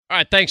All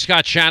right, thanks,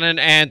 Scott Shannon,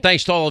 and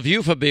thanks to all of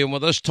you for being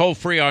with us. Toll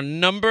free our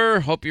number.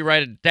 Hope you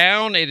write it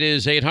down. It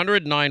is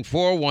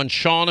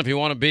 800-941-SEAN if you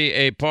want to be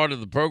a part of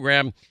the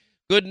program.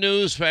 Good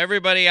news for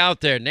everybody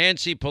out there.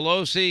 Nancy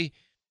Pelosi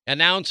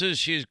announces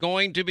she's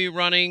going to be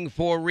running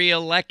for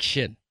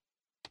re-election,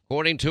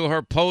 according to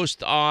her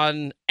post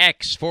on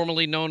X,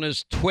 formerly known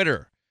as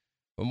Twitter.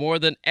 More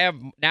than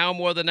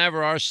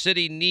ever, our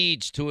city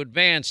needs to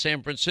advance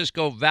San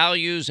Francisco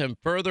values and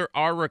further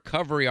our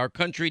recovery. Our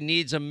country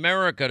needs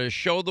America to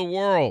show the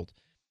world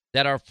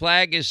that our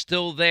flag is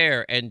still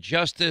there and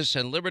justice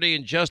and liberty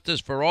and justice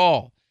for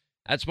all.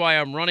 That's why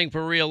I'm running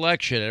for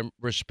re-election and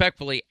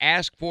respectfully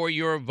ask for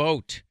your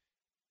vote.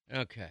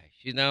 Okay.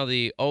 She's now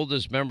the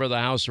oldest member of the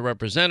House of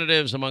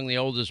Representatives, among the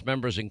oldest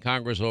members in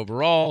Congress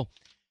overall.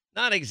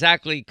 Not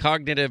exactly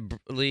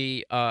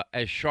cognitively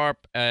as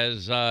sharp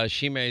as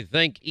she may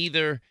think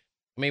either.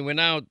 I mean, we're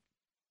now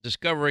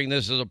discovering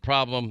this is a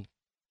problem,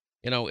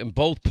 in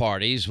both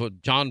parties,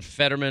 with John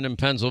Fetterman in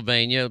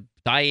Pennsylvania,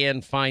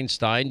 Dianne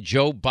Feinstein,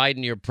 Joe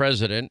Biden, your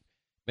president,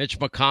 Mitch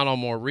McConnell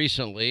more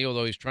recently,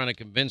 although he's trying to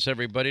convince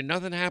everybody.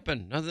 Nothing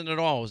happened. Nothing at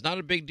all. It was not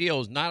a big deal. It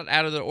was not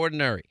out of the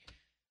ordinary.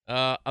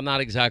 I'm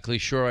not exactly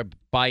sure I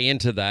buy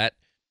into that.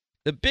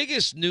 The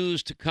biggest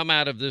news to come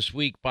out of this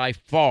week by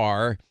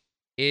far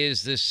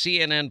is the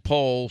CNN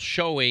poll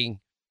showing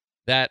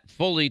that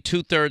fully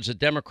two-thirds of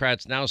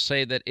Democrats now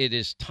say that it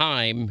is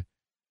time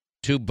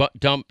to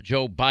dump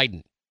Joe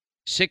Biden.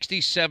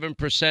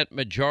 67%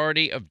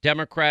 majority of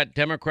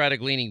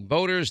Democratic-leaning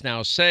voters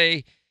now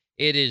say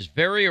it is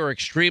very or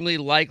extremely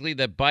likely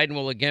that Biden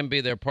will again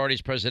be their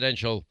party's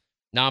presidential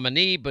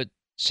nominee, but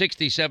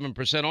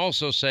 67%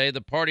 also say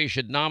the party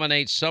should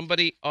nominate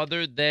somebody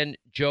other than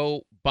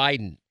Joe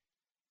Biden.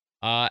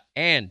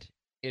 And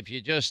if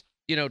you just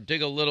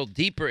dig a little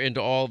deeper into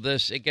all of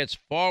this, it gets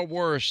far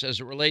worse as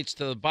it relates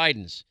to the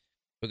Bidens.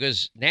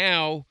 Because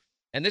now,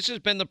 and this has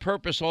been the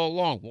purpose all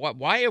along,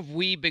 why have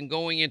we been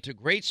going into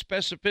great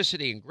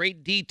specificity and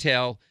great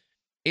detail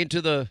into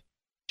the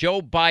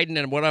Joe Biden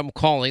and what I'm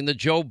calling the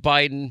Joe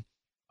Biden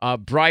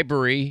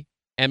bribery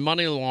and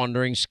money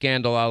laundering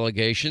scandal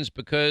allegations?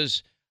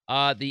 Because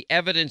the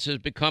evidence is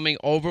becoming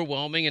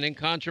overwhelming and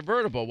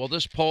incontrovertible. Well,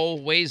 this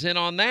poll weighs in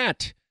on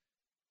that.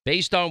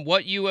 Based on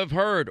what you have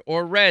heard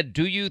or read,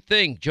 do you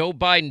think Joe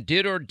Biden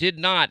did or did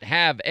not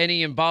have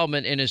any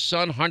involvement in his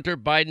son Hunter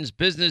Biden's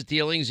business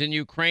dealings in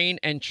Ukraine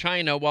and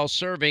China while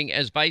serving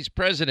as vice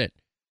president?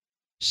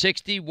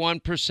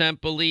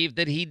 61% believe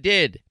that he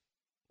did.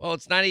 Well,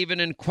 it's not even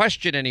in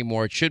question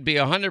anymore. It should be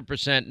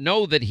 100%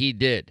 know that he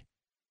did.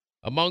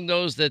 Among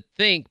those that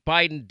think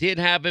Biden did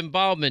have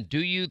involvement,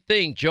 do you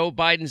think Joe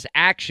Biden's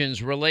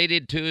actions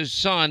related to his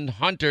son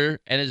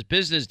Hunter and his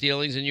business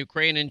dealings in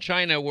Ukraine and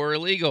China were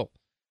illegal?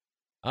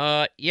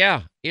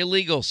 Yeah,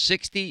 illegal,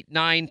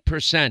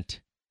 69%.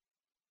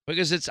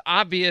 Because it's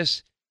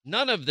obvious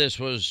none of this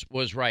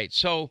was right.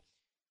 So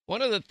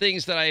one of the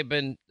things that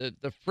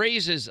the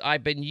phrases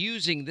I've been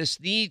using, this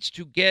needs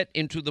to get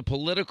into the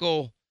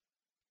political,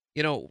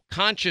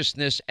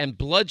 consciousness and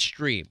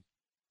bloodstream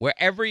where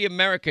every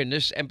American,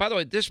 and by the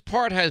way, this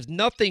part has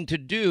nothing to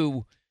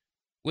do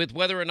with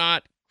whether or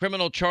not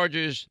criminal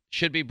charges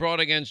should be brought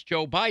against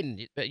Joe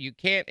Biden. You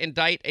can't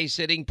indict a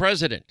sitting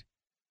president.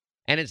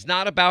 And it's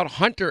not about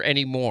Hunter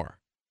anymore.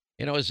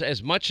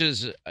 As much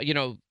as,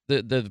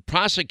 the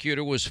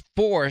prosecutor was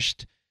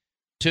forced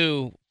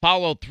to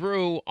follow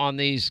through on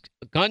these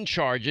gun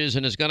charges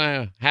and is going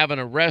to have an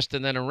arrest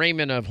and then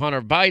arraignment of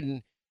Hunter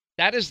Biden,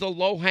 that is the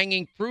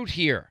low-hanging fruit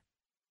here.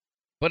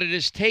 But it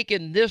has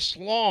taken this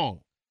long.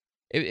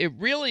 It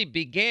really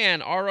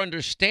began our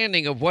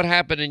understanding of what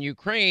happened in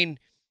Ukraine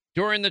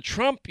during the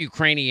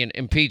Trump-Ukrainian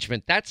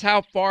impeachment. That's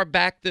how far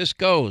back this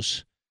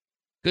goes.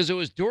 Because it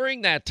was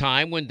during that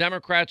time when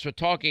Democrats were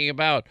talking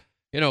about,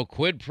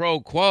 quid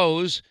pro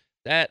quos,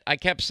 that I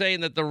kept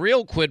saying that the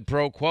real quid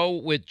pro quo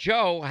with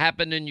Joe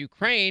happened in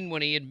Ukraine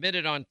when he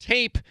admitted on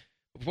tape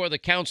before the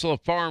Council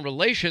of Foreign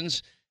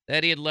Relations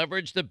that he had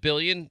leveraged $1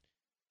 billion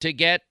to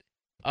get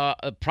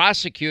a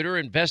prosecutor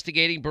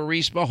investigating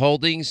Burisma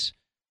Holdings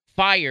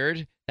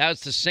fired.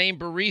 That's the same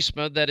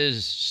Burisma that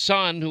his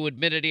son, who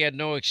admitted he had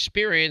no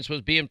experience, was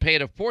being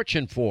paid a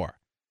fortune for.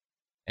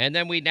 And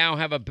then we now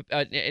have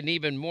an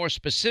even more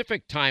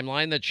specific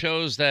timeline that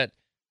shows that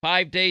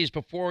 5 days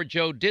before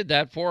Joe did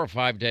that, 4 or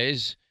 5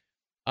 days,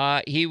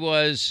 he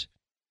was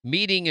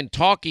meeting and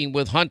talking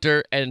with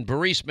Hunter and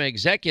Burisma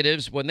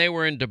executives. When they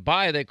were in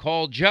Dubai, they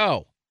called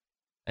Joe.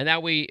 And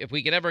now if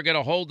we could ever get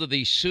a hold of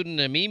these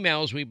pseudonym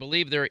emails, we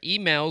believe there are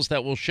emails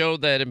that will show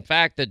that, in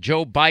fact, that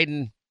Joe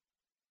Biden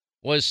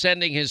was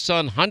sending his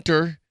son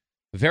Hunter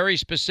very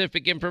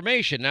specific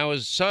information. Now,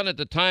 his son at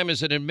the time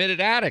is an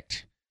admitted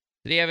addict.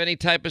 Did he have any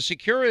type of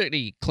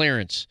security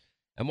clearance?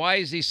 And why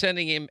is he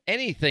sending him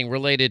anything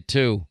related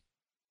to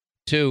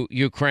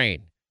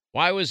Ukraine?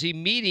 Why was he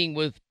meeting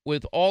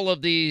with all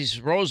of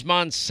these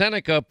Rosemont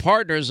Seneca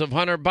partners of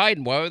Hunter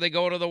Biden? Why were they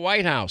going to the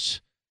White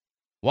House?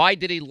 Why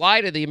did he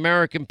lie to the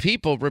American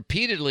people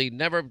repeatedly,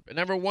 never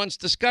once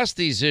discussed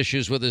these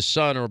issues with his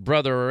son or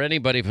brother or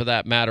anybody for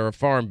that matter, or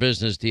foreign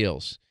business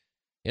deals?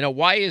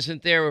 Why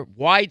isn't there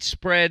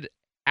widespread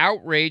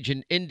outrage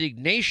and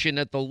indignation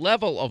at the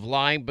level of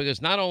lying?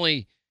 Because not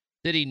only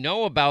did he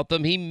know about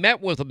them, he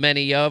met with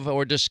many of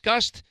or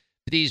discussed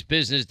these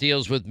business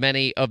deals with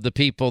many of the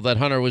people that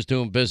Hunter was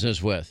doing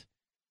business with.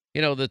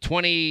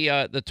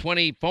 The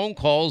 20 phone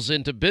calls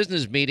into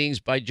business meetings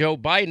by Joe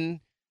Biden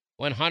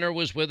when Hunter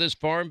was with his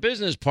foreign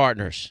business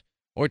partners,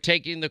 or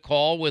taking the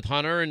call with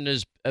Hunter and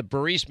his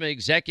Burisma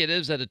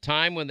executives at a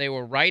time when they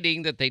were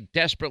writing that they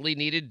desperately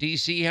needed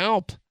D.C.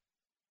 help.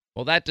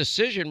 Well, that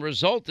decision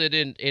resulted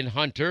in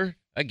Hunter,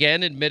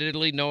 again,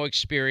 admittedly no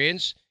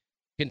experience,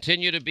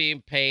 continue to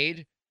being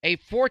paid a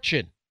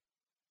fortune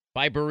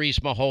by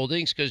Burisma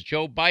Holdings because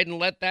Joe Biden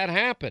let that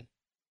happen.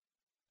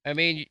 I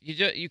mean,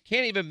 you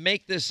can't even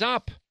make this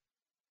up.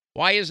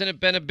 Why hasn't it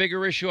been a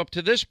bigger issue up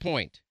to this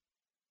point?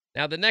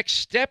 Now, the next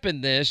step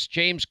in this,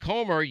 James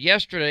Comer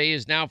yesterday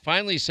has now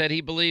finally said he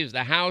believes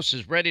the House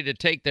is ready to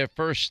take their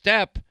first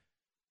step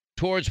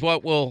towards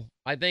what will,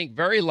 I think,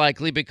 very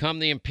likely become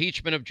the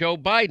impeachment of Joe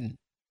Biden.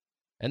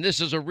 And this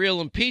is a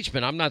real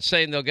impeachment. I'm not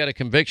saying they'll get a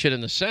conviction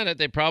in the Senate.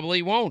 They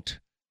probably won't.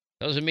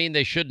 Doesn't mean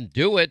they shouldn't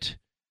do it,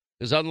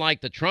 because unlike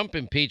the Trump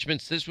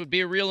impeachments, this would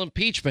be a real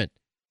impeachment.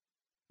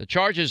 The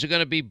charges are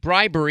going to be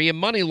bribery and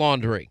money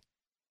laundering.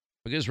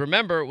 Because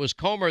remember, it was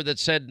Comer that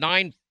said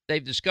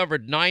they've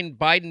discovered 9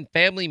 Biden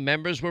family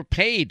members were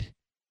paid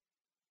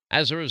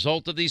as a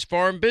result of these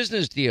foreign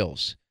business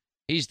deals.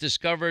 He's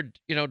discovered,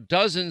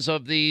 dozens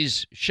of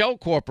these shell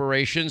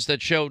corporations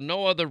that show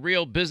no other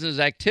real business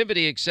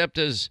activity except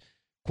as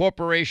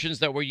corporations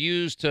that were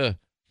used to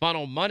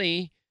funnel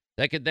money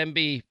that could then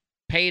be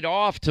paid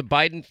off to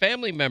Biden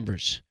family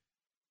members.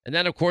 And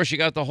then, of course, you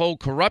got the whole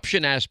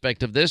corruption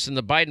aspect of this and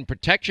the Biden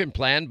protection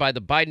plan by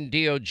the Biden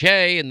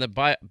DOJ and the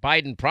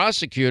Biden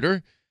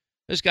prosecutor.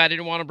 This guy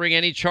didn't want to bring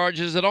any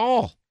charges at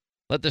all.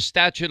 Let the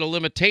statute of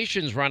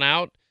limitations run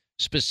out,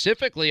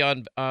 specifically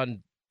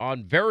on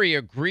very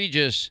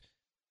egregious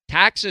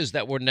taxes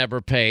that were never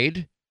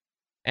paid.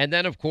 And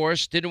then, of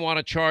course, didn't want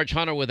to charge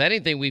Hunter with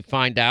anything, we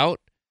find out.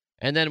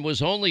 And then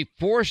was only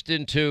forced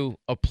into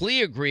a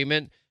plea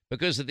agreement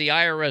because of the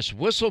IRS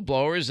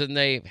whistleblowers, and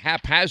they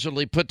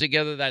haphazardly put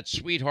together that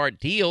sweetheart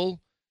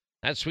deal.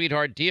 That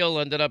sweetheart deal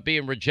ended up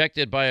being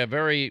rejected by a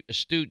very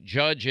astute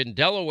judge in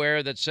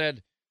Delaware that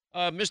said,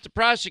 Mr.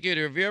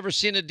 Prosecutor, have you ever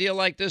seen a deal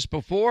like this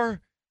before,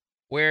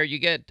 where you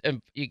get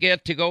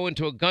to go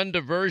into a gun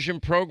diversion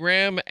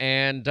program,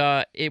 and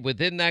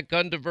within that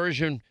gun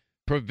diversion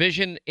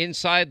provision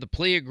inside the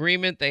plea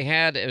agreement, they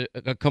had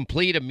a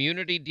complete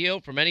immunity deal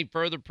from any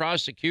further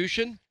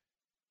prosecution?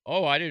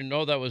 Oh, I didn't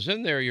know that was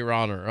in there, Your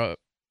Honor.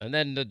 And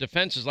then the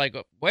defense is like,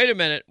 wait a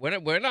minute,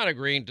 we're not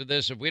agreeing to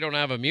this if we don't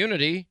have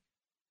immunity.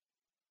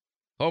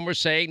 Comer's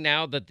saying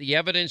now that the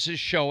evidence is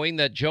showing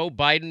that Joe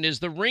Biden is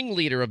the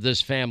ringleader of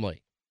this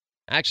family.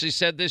 Actually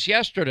said this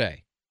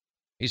yesterday.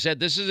 He said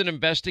this is an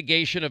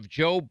investigation of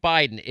Joe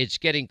Biden. It's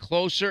getting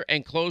closer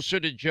and closer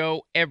to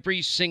Joe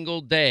every single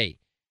day.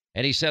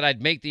 And he said,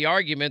 I'd make the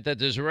argument that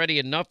there's already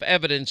enough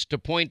evidence to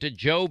point to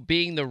Joe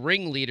being the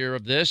ringleader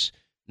of this,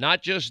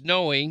 not just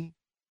knowing,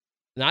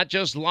 not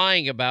just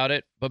lying about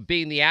it, but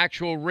being the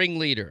actual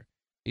ringleader.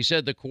 He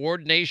said the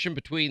coordination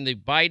between the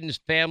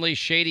Biden's family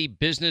shady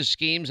business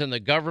schemes and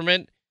the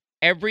government,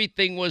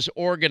 everything was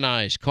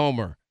organized.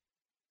 Comer,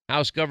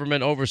 House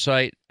Government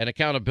Oversight and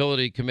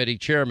Accountability Committee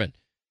chairman.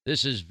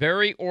 This is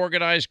very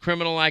organized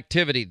criminal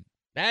activity.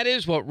 That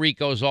is what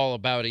RICO's all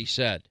about, he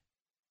said.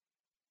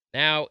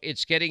 Now,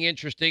 it's getting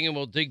interesting, and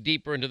we'll dig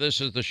deeper into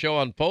this as the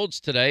show unfolds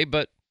today,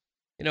 but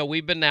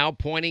we've been now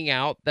pointing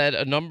out that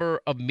a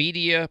number of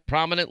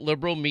prominent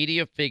liberal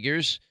media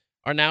figures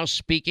are now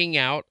speaking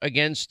out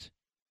against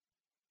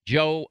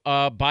Joe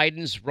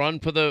Biden's run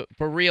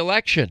for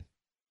reelection.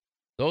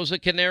 Those are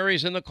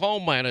canaries in the coal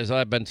mine, as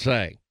I've been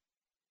saying.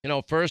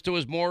 First it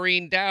was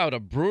Maureen Dowd, a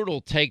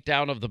brutal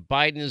takedown of the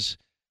Biden's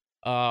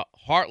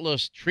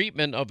heartless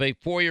treatment of a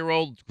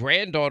 4-year-old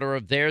granddaughter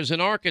of theirs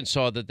in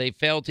Arkansas that they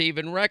failed to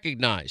even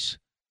recognize.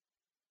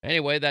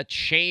 Anyway, that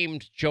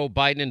shamed Joe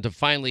Biden into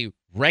finally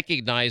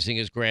recognizing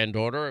his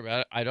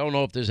granddaughter. I don't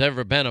know if there's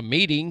ever been a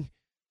meeting.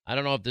 I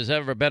don't know if there's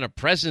ever been a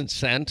present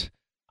sent.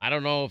 I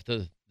don't know if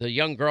the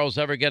young girl's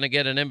ever going to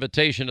get an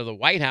invitation to the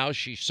White House.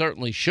 She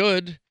certainly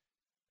should.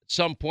 At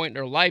some point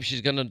in her life,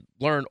 she's going to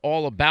learn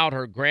all about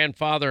her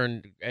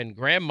grandfather and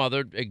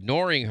grandmother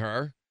ignoring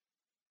her.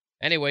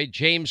 Anyway,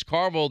 James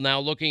Carville now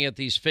looking at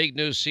these fake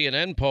news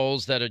CNN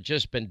polls that have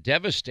just been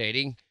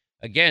devastating.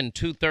 Again,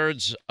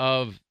 2/3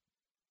 of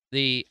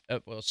the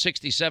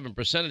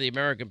 67% of the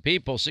American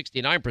people,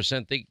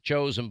 69% think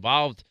Joe's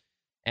involved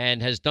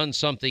and has done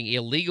something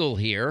illegal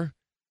here.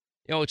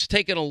 It's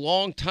taken a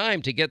long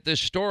time to get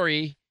this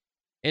story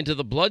into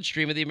the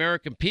bloodstream of the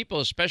American people,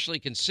 especially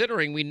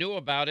considering we knew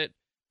about it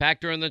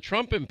back during the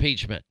Trump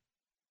impeachment.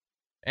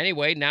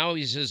 Anyway, now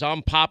he's as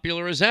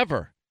unpopular as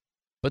ever.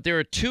 But there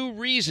are 2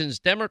 reasons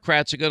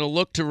Democrats are going to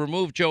look to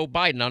remove Joe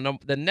Biden. On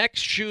the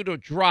next shoe to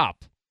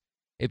drop,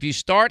 if you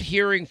start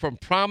hearing from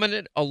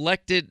prominent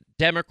elected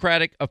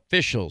Democratic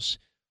officials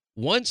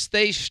Once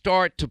they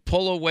start to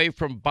pull away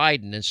from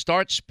Biden and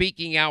start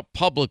speaking out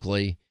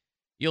publicly,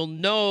 you'll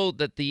know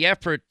that the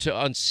effort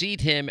to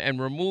unseat him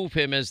and remove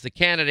him as the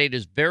candidate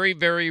is very,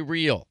 very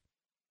real.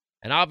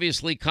 And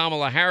obviously,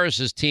 Kamala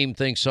Harris's team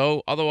thinks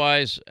so.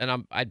 Otherwise,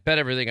 and I'd bet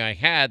everything I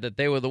had that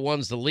they were the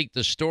ones that leaked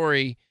the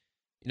story,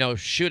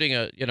 shooting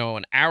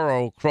an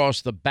arrow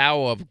across the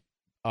bow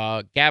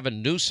of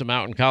Gavin Newsom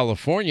out in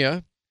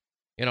California,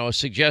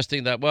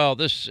 suggesting that, well,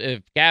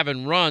 if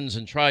Gavin runs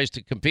and tries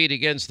to compete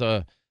against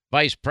the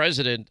vice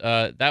president,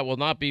 that will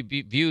not be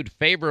viewed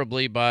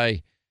favorably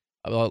by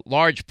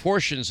large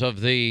portions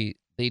of the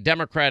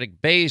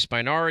Democratic base,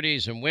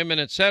 minorities and women,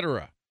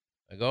 etc.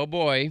 I go, oh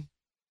boy.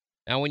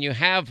 Now, when you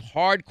have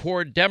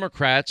hardcore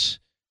Democrats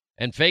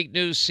and fake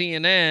news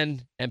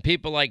CNN and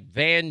people like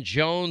Van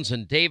Jones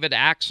and David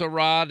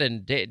Axelrod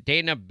and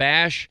Dana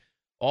Bash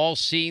all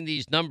seeing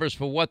these numbers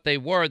for what they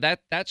were,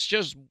 that's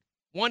just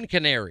one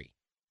canary.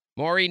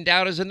 Maureen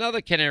Dowd is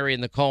another canary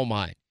in the coal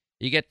mine.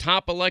 You get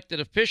top elected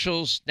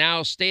officials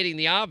now stating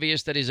the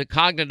obvious, that he's a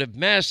cognitive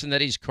mess and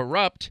that he's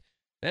corrupt,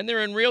 then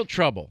they're in real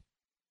trouble.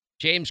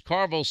 James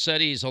Carville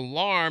said he's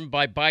alarmed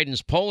by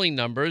Biden's polling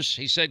numbers.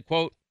 He said,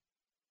 quote,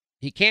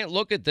 he can't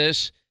look at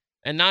this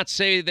and not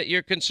say that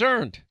you're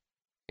concerned.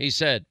 He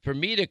said, for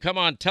me to come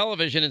on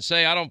television and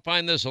say I don't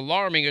find this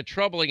alarming or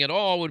troubling at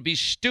all would be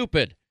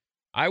stupid.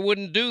 I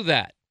wouldn't do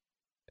that.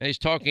 And he's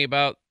talking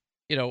about,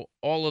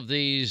 all of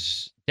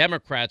these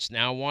Democrats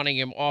now wanting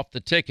him off the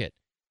ticket.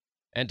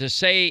 And to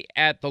say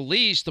at the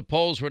least the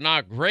polls were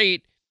not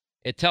great,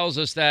 it tells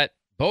us that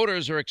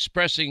voters are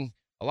expressing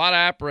a lot of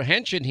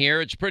apprehension here.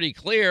 It's pretty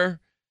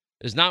clear.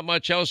 There's not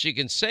much else you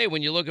can say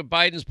when you look at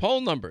Biden's poll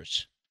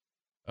numbers.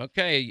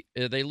 Okay,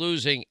 are they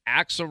losing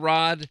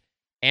Axelrod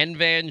and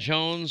Van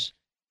Jones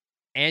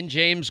and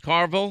James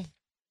Carville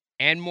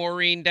and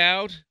Maureen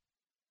Dowd?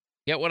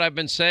 Get what I've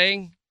been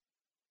saying?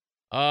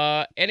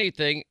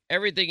 Everything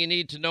you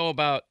need to know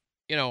about,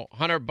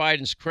 Hunter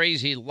Biden's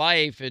crazy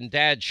life and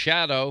dad's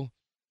shadow,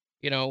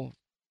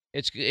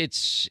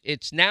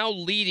 it's now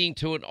leading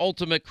to an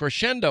ultimate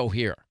crescendo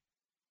here.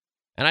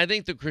 And I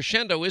think the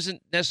crescendo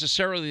isn't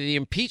necessarily the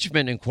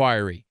impeachment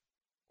inquiry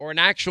or an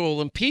actual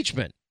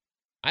impeachment.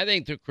 I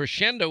think the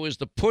crescendo is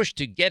the push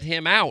to get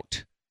him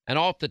out and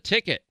off the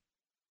ticket.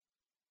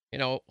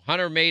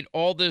 Hunter made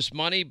all this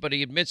money, but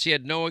he admits he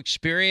had no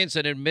experience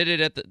and admitted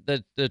at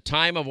the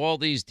time of all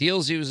these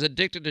deals he was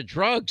addicted to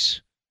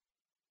drugs.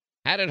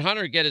 How did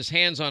Hunter get his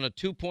hands on a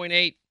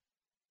 2.8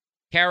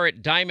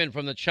 carat diamond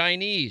from the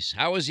Chinese?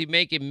 How is he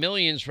making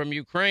millions from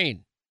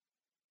Ukraine?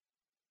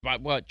 By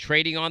what?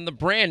 Trading on the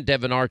brand,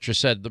 Devin Archer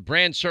said. The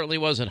brand certainly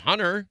wasn't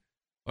Hunter.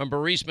 When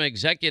Burisma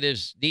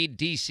executives need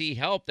D.C.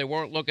 help, they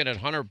weren't looking at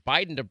Hunter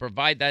Biden to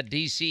provide that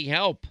D.C.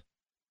 help.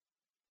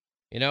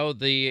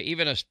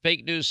 Even a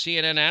fake news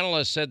CNN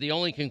analyst said the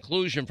only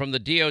conclusion from the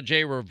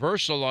DOJ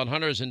reversal on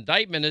Hunter's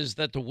indictment is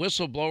that the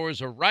whistleblowers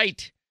are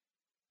right.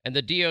 And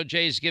the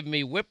DOJ is giving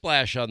me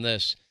whiplash on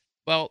this.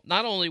 Well,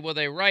 not only were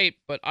they right,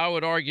 but I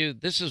would argue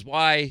this is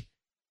why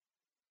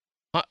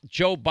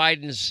Joe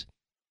Biden's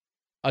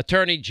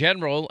attorney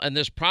general and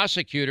this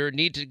prosecutor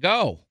need to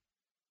go.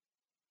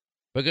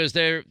 Because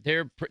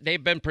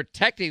they've been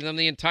protecting them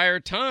the entire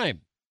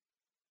time.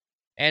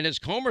 And as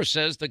Comer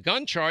says, the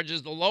gun charge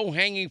is the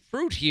low-hanging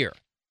fruit here.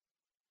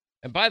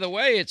 And by the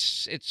way,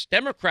 it's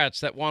Democrats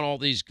that want all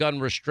these gun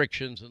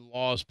restrictions and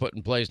laws put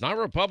in place, not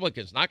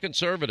Republicans, not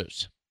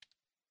conservatives.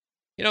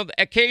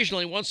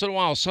 Occasionally, once in a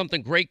while,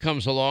 something great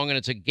comes along and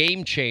it's a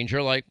game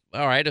changer, like,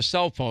 all right, a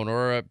cell phone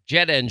or a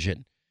jet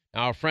engine.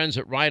 Our friends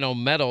at Rhino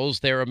Metals,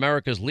 they're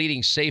America's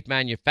leading safe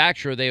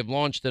manufacturer. They have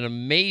launched an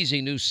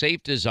amazing new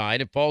safe design.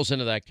 It falls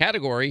into that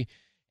category,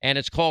 and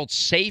it's called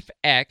Safe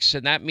X,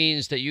 and that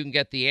means that you can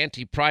get the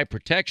anti-pry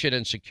protection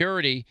and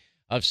security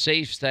of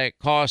safes that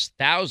cost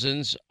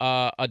thousands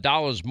of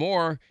dollars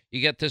more.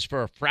 You get this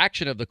for a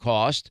fraction of the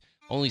cost,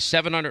 only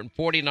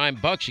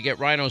 $749. You get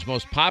Rhino's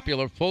most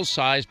popular,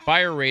 full-size,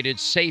 fire-rated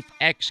Safe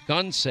X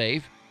gun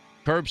safe,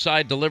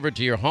 curbside delivered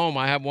to your home.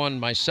 I have one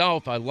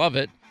myself. I love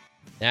it.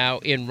 Now,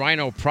 in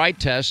Rhino Pride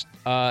Test,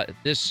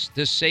 this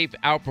safe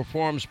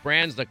outperforms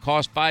brands that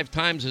cost 5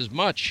 times as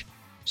much.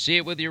 See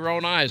it with your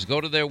own eyes. Go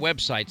to their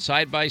website,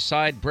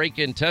 side-by-side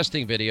break-in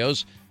testing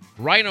videos,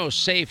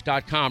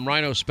 rhinosafe.com.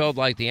 Rhino spelled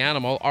like the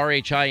animal,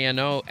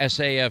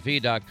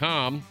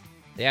 RHINOSAFE.com.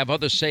 They have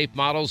other safe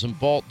models and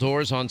vault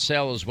doors on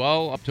sale as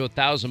well, up to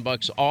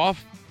 $1,000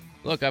 off.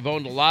 Look, I've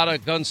owned a lot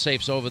of gun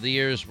safes over the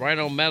years.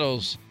 Rhino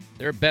Metals,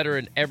 they're better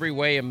in every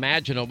way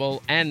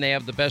imaginable, and they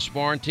have the best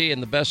warranty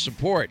and the best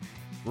support.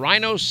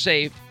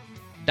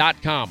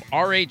 rhinosafe.com,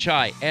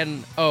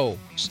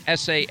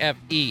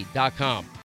 RHINOSAFE.com.